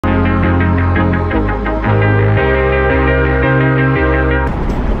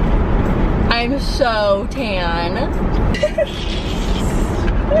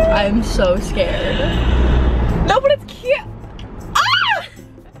I'm so scared. No, but it's cute. Ah!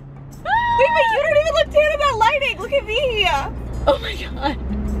 Wait, but you don't even look tan in that lighting. Look at me. Oh my god.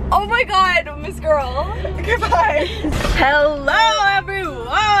 Oh my god, Miss Girl. Goodbye. Hello, everyone.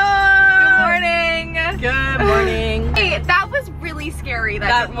 Good morning. Good morning. Hey, that was really scary.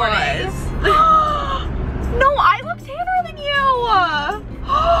 That was. No, I look tanner than you.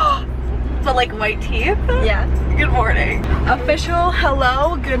 But like white teeth? Yeah. Good morning. Official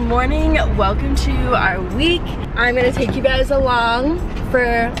hello, good morning, welcome to our week. I'm gonna take you guys along for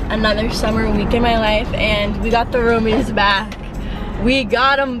another summer week in my life, and we got the roomies back. We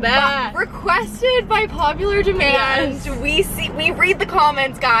got them back. Requested by popular demand. Yes. We read the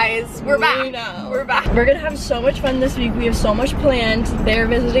comments, guys. We're back. We're back. We're gonna have so much fun this week. We have so much planned. They're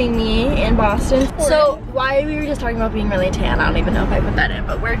visiting me in Boston. So why we were just talking about being really tan, I don't even know if I put that in,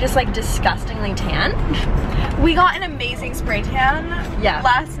 but we're just like disgustingly tan. We got an amazing spray tan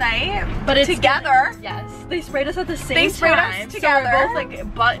last night, but it's together. Yes, they sprayed us at the same time. They sprayed us together. So we're both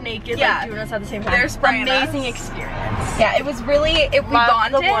like butt naked, like doing us at the same time. They're spraying amazing experience. Yeah, it was really. We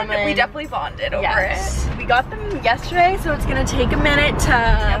bonded. We definitely bonded over it. We got them yesterday, so it's gonna take a minute to.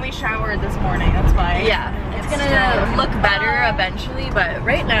 And we showered this morning. That's why. Yeah, it's gonna look better eventually, but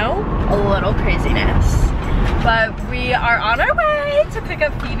right now a little craziness. But we are on our way to pick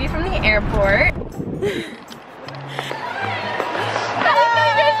up Phoebe from the airport.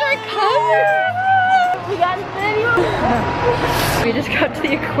 We got a video. We just got to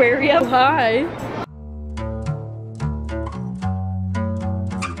the aquarium. Hi.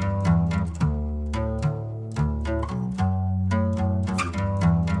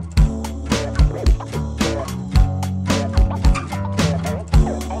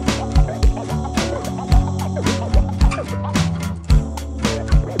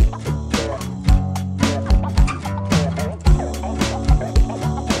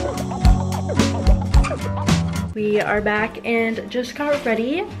 We are back and just got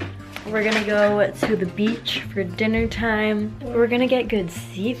ready. We're gonna go to the beach for dinner time. We're gonna get good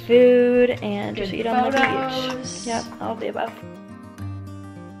seafood and just eat on the beach. Yep, all the above.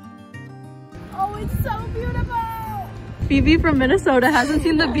 Oh, it's so beautiful! Phoebe from Minnesota hasn't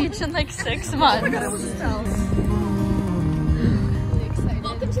seen the beach in like 6 months. Oh my God, I'm really excited.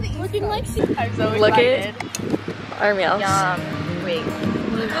 Welcome to the looking like I'm so excited. Look at our meals. Yum. Wait.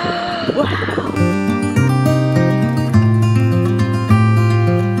 Wow.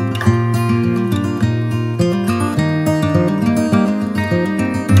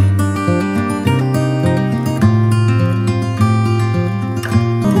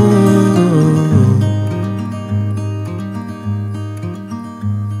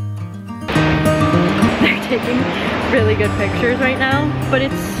 Taking really good pictures right now, but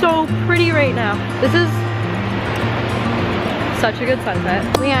it's so pretty right now. This is such a good sunset.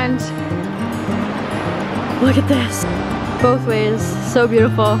 And look at this. Both ways, so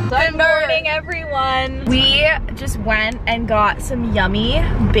beautiful. Good morning, everyone. We just went and got some yummy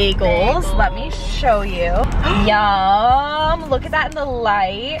bagels. Let me show you. Yum, look at that in the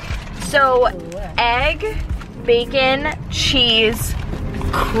light. So egg, bacon, cheese,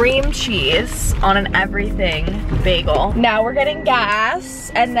 cream cheese on an everything bagel. Now we're getting gas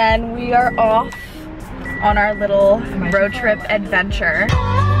and then we are off on our little road trip adventure.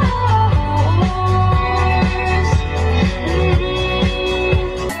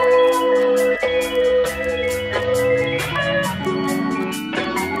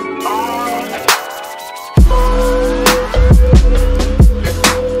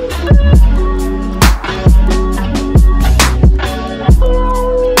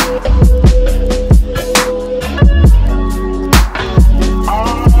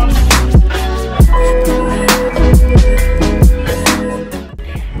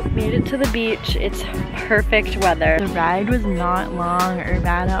 To the beach. It's perfect weather. The ride was not long or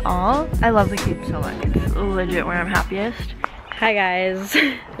bad at all. I love the Cape so much. It's legit where I'm happiest. Hi guys.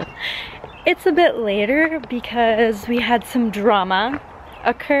 It's a bit later because we had some drama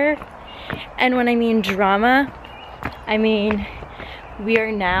occur. And when I mean drama, I mean we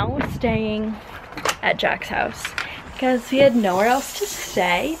are now staying at Jack's house because we had nowhere else to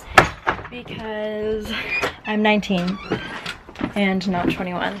stay because I'm 19 and not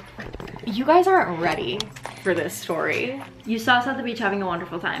 21. You guys aren't ready for this story. You saw us at the beach having a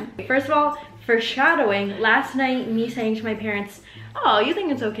wonderful time. First of all, foreshadowing, last night me saying to my parents, oh, you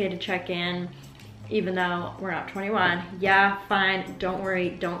think it's okay to check in even though we're not 21? Yeah, fine, don't worry,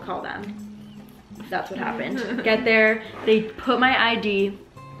 don't call them. That's what happened. Get there, they put my ID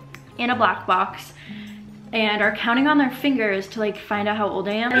in a black box and are counting on their fingers to like find out how old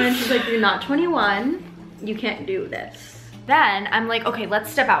I am. And then she's like, you're not 21, you can't do this. then I'm like, okay,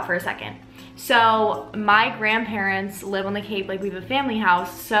 let's step out for a second. So my grandparents live on the Cape, like we have a family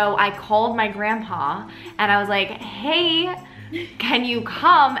house. So I called my grandpa and I was like, hey, can you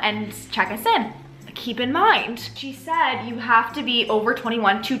come and check us in? Keep in mind, she said you have to be over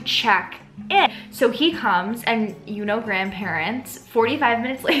 21 to check in. So he comes, and you know grandparents, 45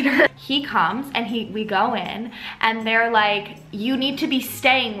 minutes later, he comes and we go in and they're like, you need to be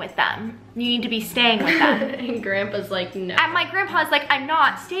staying with them. You need to be staying with them. And grandpa's like, no. And my grandpa's like, I'm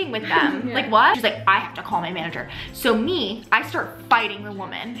not staying with them. Yeah. Like, what? She's like, I have to call my manager. So I start fighting the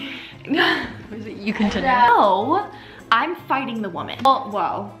woman. You continue. No, I'm fighting the woman. Well,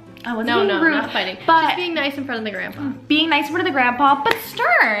 whoa. I wasn't being rude, not fighting. but just being nice in front of the grandpa. Being nice in front of the grandpa, but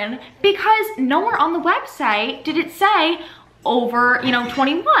stern, because nowhere on the website did it say over,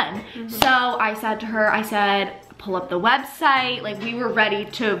 21. So I said to her, I said, pull up the website. Like, we were ready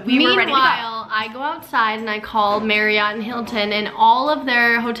to go. Meanwhile, I go outside and I call Marriott and Hilton, and all of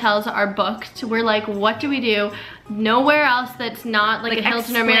their hotels are booked. We're like, what do we do? Nowhere else that's not like a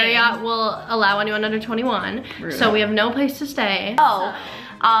Hilton or Marriott will allow anyone under 21. Rude. So we have no place to stay.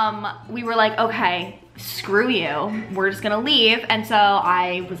 We were like, okay, screw you. We're just gonna leave. And so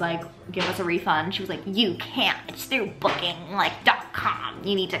I was like, give us a refund. She was like, you can't. It's through booking.com.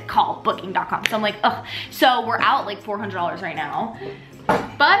 You need to call booking.com. So I'm like, ugh. So we're out like $400 right now.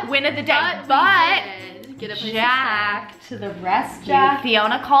 But win of the day. But Jack, to the rescue.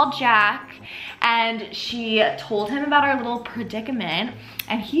 Fiona called Jack and she told him about our little predicament.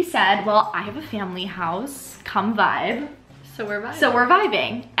 And he said, well, I have a family house. Come vibe. So we're vibing. So we're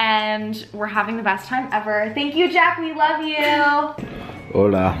vibing and we're having the best time ever. Thank you, Jack. We love you.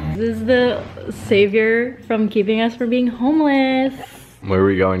 Hola. This is the savior from keeping us from being homeless. Where are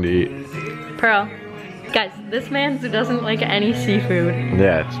we going to eat? Pearl. Guys, this man who doesn't like any seafood.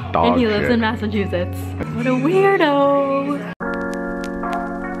 Yeah, it's dog And he lives shit. in Massachusetts. What a weirdo.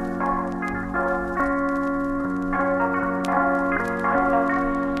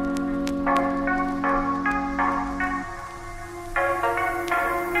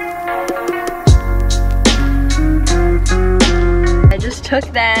 Took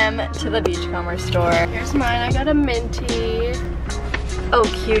them to the Beachcomber store. Here's mine. I got a minty. Oh,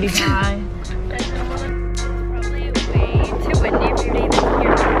 cutie pie. Probably way too windy for you to even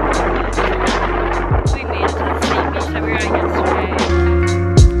hear. We made it to the same beach that we were at yesterday.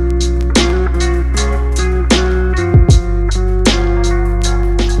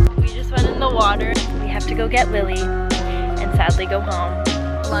 We just went in the water. We have to go get Lily and sadly go home.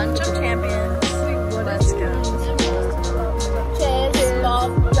 Lunch of champions. Let's go.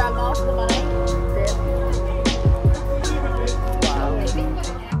 Drive off the bike.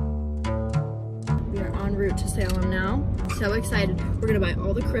 We are en route to Salem now. So excited. We're gonna buy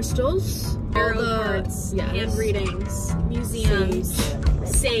all the crystals, all the cards, hand readings, museums,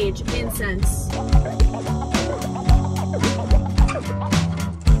 sage, incense.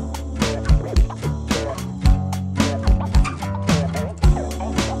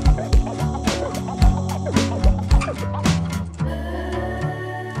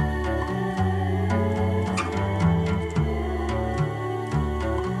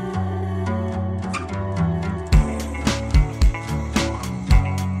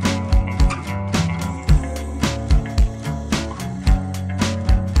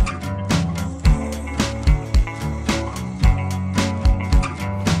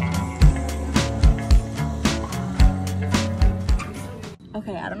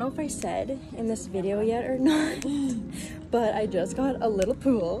 Okay, I don't know if I said in this video yet or not, but I just got a little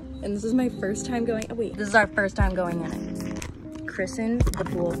pool, and this is my first time going, oh wait, this is our first time going in it. Christen the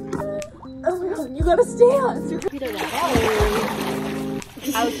pool. Oh my god, you gotta stand!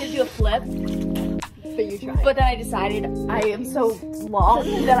 I was gonna do a flip, but you tried. But then I decided I am so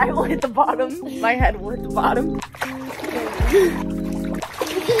long that I will hit the bottom. My head will hit the bottom.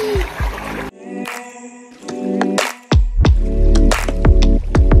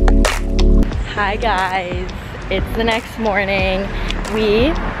 Hi guys, it's the next morning. We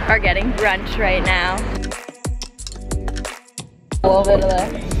are getting brunch right now. A little bit of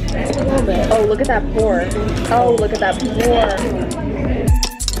this. A little bit. Oh, look at that pour. Oh, look at that pour.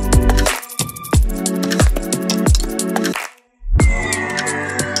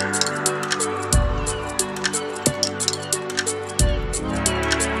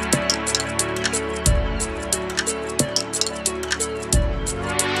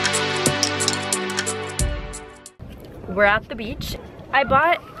 We're at the beach. I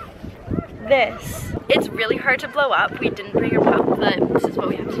bought this. It's really hard to blow up. We didn't bring our pump, but this is what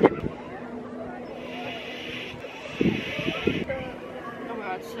we have to do. Oh my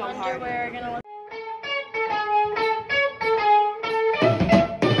god, it's so hard.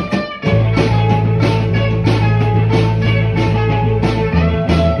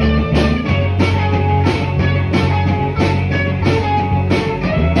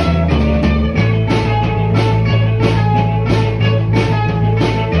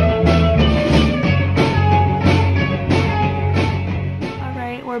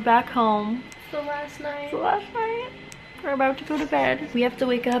 we're back home. It's the last night. It's the last night. We're about to go to bed. We have to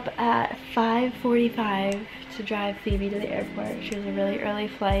wake up at 5:45 to drive Phoebe to the airport. She has a really early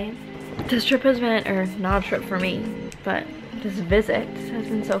flight. This trip has been, or not a trip for me, but this visit has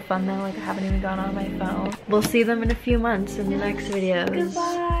been so fun though. Like I haven't even gone on my phone. We'll see them in a few months in the next videos.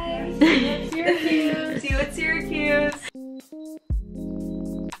 Goodbye. See you at Syracuse. See you at Syracuse.